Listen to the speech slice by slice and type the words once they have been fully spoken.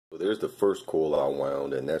There's the first coil I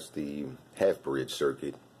wound, and that's the half bridge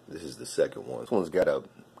circuit. This is the second one. This one's got a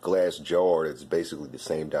glass jar that's basically the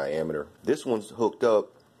same diameter. This one's hooked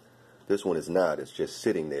up. This one is not. It's just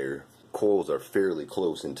sitting there. Coils are fairly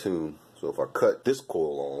close in tune. So if I cut this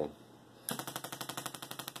coil on,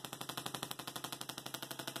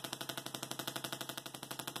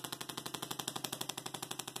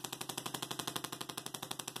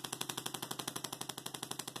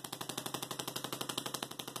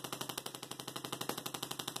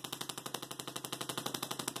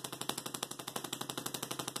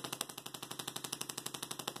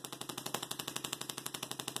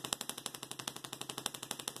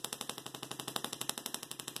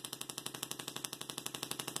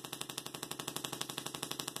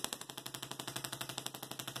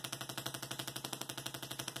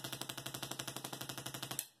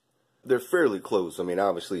 they're fairly close. I mean,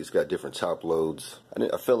 obviously it's got different top loads.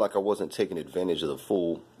 I felt like I wasn't taking advantage of the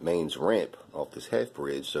full mains ramp off this half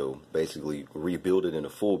bridge, so basically rebuild it in a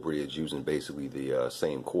full bridge using basically the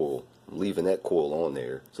same coil. I'm leaving that coil on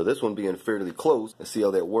there. So this one being fairly close, and see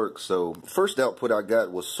how that works. So first output I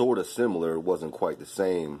got was sort of similar. It wasn't quite the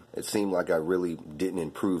same. It seemed like I really didn't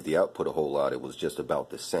improve the output a whole lot. It was just about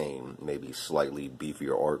the same, maybe slightly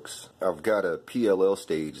beefier arcs. I've got a PLL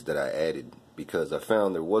stage that I added because I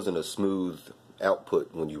found there wasn't a smooth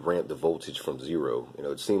output when you ramp the voltage from 0. You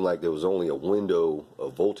know, it seemed like there was only a window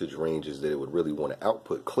of voltage ranges that it would really want to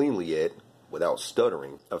output cleanly at without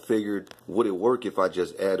stuttering. I figured, would it work if I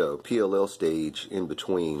just add a PLL stage in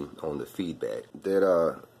between on the feedback?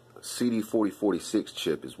 That CD4046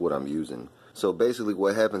 chip is what I'm using. So basically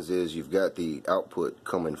what happens is you've got the output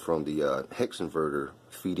coming from the hex inverter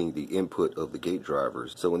feeding the input of the gate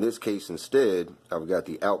drivers. So in this case instead, I've got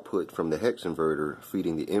the output from the hex inverter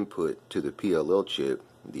feeding the input to the PLL chip.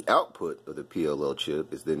 The output of the PLL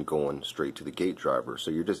chip is then going straight to the gate driver.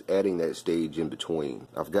 So you're just adding that stage in between.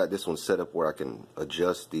 I've got this one set up where I can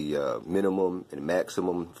adjust the minimum and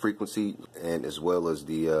maximum frequency, and as well as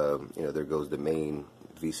the, you know, there goes the main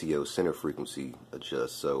VCO center frequency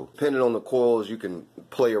adjust. So depending on the coils, you can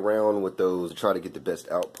play around with those to try to get the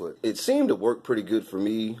best output. It seemed to work pretty good for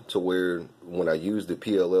me, to where when I use the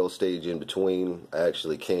PLL stage in between, I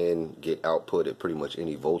actually can get output at pretty much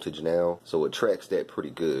any voltage now. So it tracks that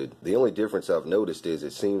pretty good. The only difference I've noticed is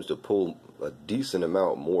it seems to pull a decent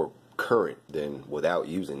amount more current than without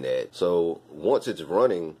using that. So once it's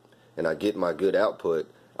running and I get my good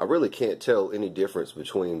output, I really can't tell any difference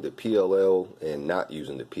between the PLL and not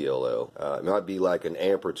using the PLL. It might be like an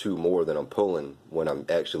amp or two more than I'm pulling when I'm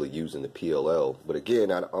actually using the PLL. But again,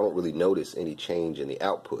 I don't really notice any change in the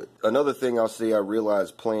output. Another thing I'll say I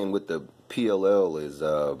realized playing with the PLL is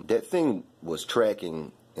that thing was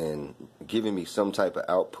tracking and giving me some type of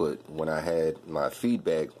output when I had my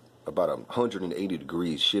feedback about 180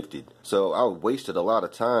 degrees shifted. So I wasted a lot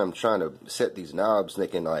of time trying to set these knobs,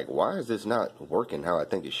 thinking like, why is this not working how I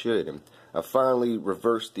think it should? And I finally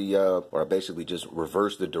reversed the, or I basically just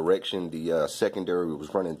reversed the direction the secondary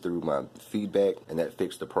was running through my feedback, and that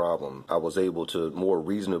fixed the problem. I was able to more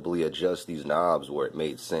reasonably adjust these knobs where it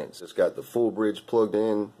made sense. It's got the full bridge plugged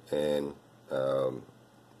in, and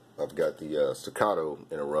I've got the staccato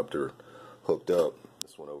interrupter hooked up.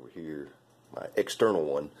 This one over here, my external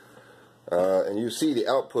one. And you see the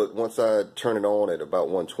output, once I turn it on at about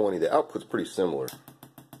 120, the output's pretty similar.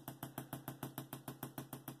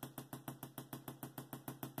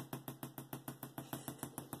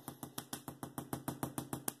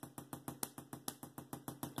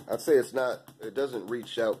 I'd say it's not, it doesn't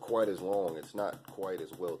reach out quite as long, it's not quite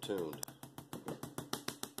as well tuned.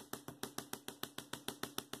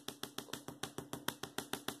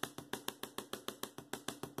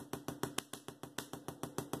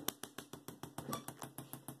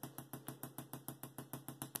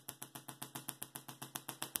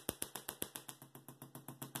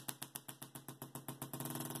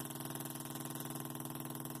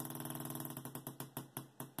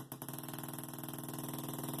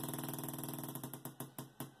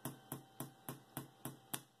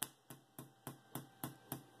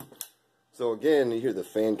 So again, you hear the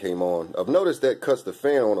fan came on. I've noticed that cuts the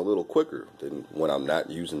fan on a little quicker than when I'm not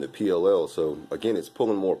using the PLL. So again, it's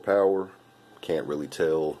pulling more power. Can't really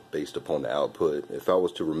tell based upon the output. If I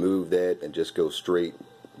was to remove that and just go straight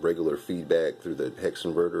regular feedback through the hex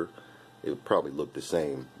inverter, it would probably look the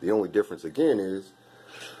same. The only difference again is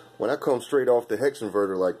when I come straight off the hex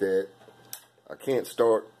inverter like that, I can't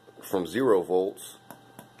start from 0 volts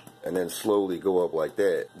and then slowly go up like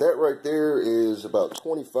that. That right there is about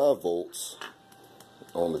 25 volts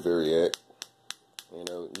on the Variac. You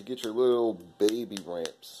know, you get your little baby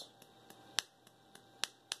ramps.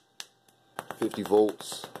 50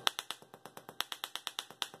 volts,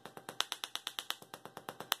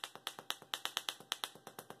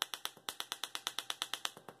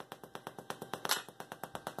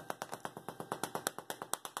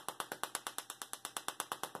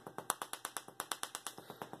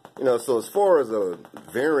 So as far as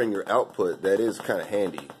varying your output, that is kind of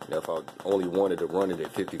handy. If I only wanted to run it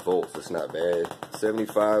at 50 volts, that's not bad.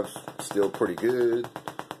 75, still pretty good.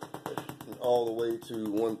 All the way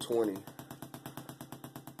to 120.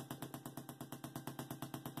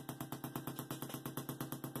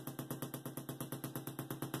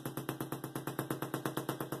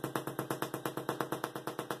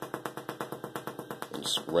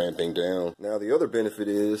 Just ramping down. Now the other benefit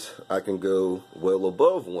is I can go well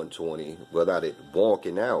above 120 without it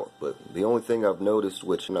wonking out. But the only thing I've noticed,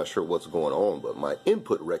 which I'm not sure what's going on, but my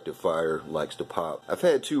input rectifier likes to pop. I've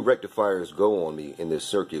had two rectifiers go on me in this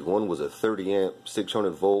circuit. One was a 30 amp, 600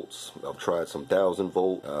 volts. I've tried some 1000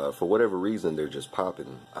 volt. For whatever reason, they're just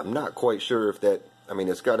popping. I'm not quite sure if that,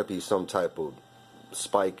 it's got to be some type of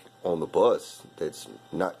spike on the bus that's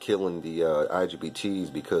not killing the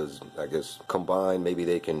IGBTs, because I guess combined maybe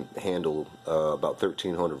they can handle about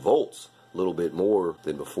 1300 volts, a little bit more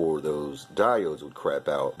than before those diodes would crap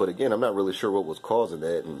out. But again, I'm not really sure what was causing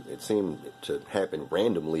that, and it seemed to happen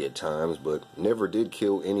randomly at times, but never did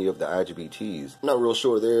kill any of the IGBTs. I'm not real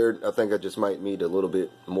sure there. I think I just might need a little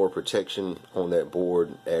bit more protection on that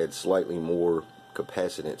board, add slightly more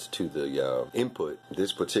capacitance to the input.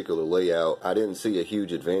 This particular layout, I didn't see a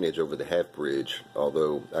huge advantage over the half bridge,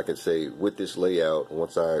 although I could say with this layout,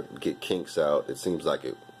 once I get kinks out, it seems like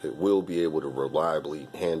it will be able to reliably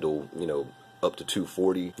handle, up to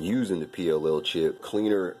 240 using the PLL chip.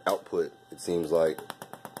 Cleaner output, it seems like.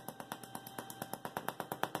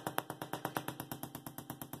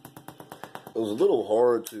 It was a little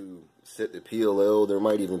hard to set the PLL. There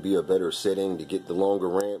might even be a better setting to get the longer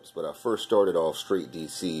ramps, but I first started off straight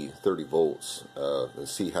DC, 30 volts, and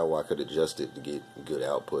see how I could adjust it to get good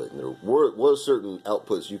output. And there was certain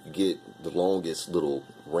outputs you could get the longest little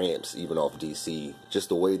ramps even off DC, just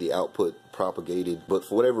the way the output propagated. But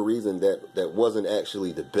for whatever reason, that wasn't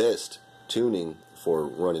actually the best tuning for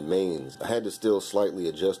running mains. I had to still slightly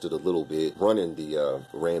adjust it a little bit running the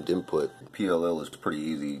ramped input. PLL is pretty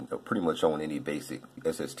easy, pretty much on any basic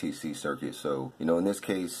SSTC circuit. So, in this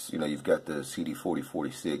case, you've got the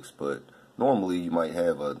CD4046, but normally you might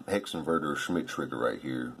have a hex inverter Schmidt trigger right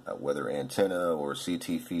here, whether antenna or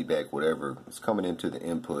CT feedback, whatever. It's coming into the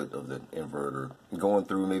input of the inverter, going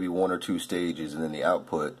through maybe one or two stages, and then the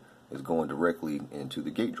output is going directly into the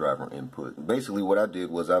gate driver input. Basically what I did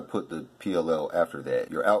was I put the PLL after that.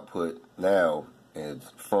 Your output now is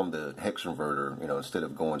from the hex inverter, instead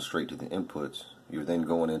of going straight to the inputs, you're then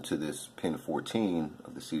going into this pin 14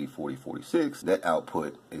 of the CD4046. That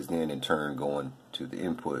output is then in turn going to the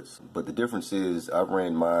inputs. But the difference is I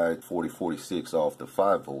ran my 4046 off the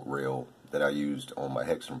 5 volt rail that I used on my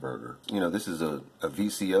hex inverter. This is a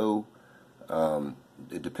VCO.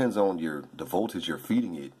 It depends on the voltage you're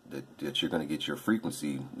feeding it that you're going to get your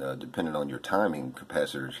frequency, depending on your timing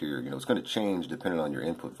capacitors here. It's going to change depending on your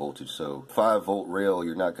input voltage. So 5 volt rail,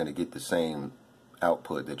 you're not going to get the same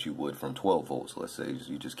output that you would from 12 volts, let's say.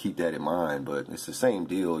 You just keep that in mind, but it's the same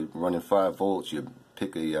deal. You're running 5 volts, you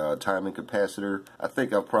pick a timing capacitor. I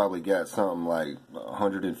think I've probably got something like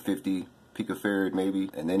 150 picofarad maybe,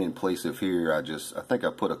 and then in place of here I think I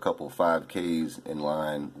put a couple 5Ks in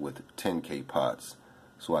line with 10K pots,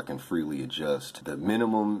 so I can freely adjust the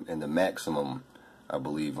minimum and the maximum, I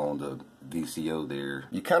believe, on the VCO there.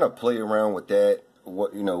 You kind of play around with that.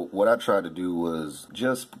 What I tried to do was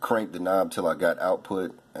just crank the knob till I got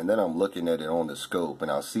output, and then I'm looking at it on the scope,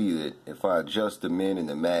 and I'll see that if I adjust the min and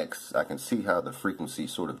the max, I can see how the frequency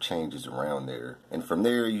sort of changes around there. And from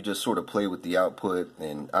there, you just sort of play with the output,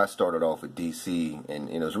 and I started off with DC, and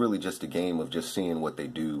it was really just a game of just seeing what they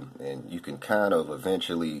do, and you can kind of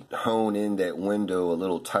eventually hone in that window a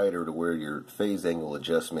little tighter to where your phase angle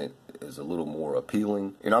adjustment is a little more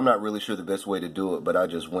appealing. I'm not really sure the best way to do it, but I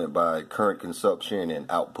just went by current consumption and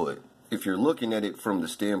output. If you're looking at it from the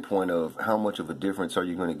standpoint of how much of a difference are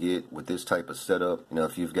you going to get with this type of setup,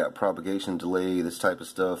 if you've got propagation delay, this type of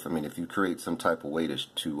stuff, if you create some type of way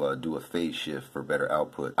to do a phase shift for better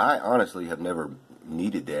output. I honestly have never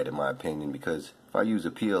needed that, in my opinion, because if I use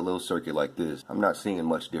a PLL circuit like this, I'm not seeing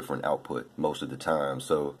much different output most of the time.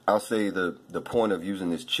 So I'll say the point of using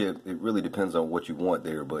this chip, it really depends on what you want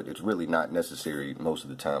there, but it's really not necessary most of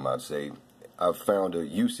the time, I'd say. I've found a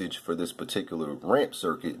usage for this particular ramp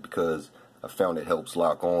circuit because I found it helps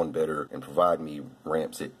lock on better and provide me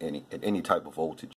ramps at any type of voltage.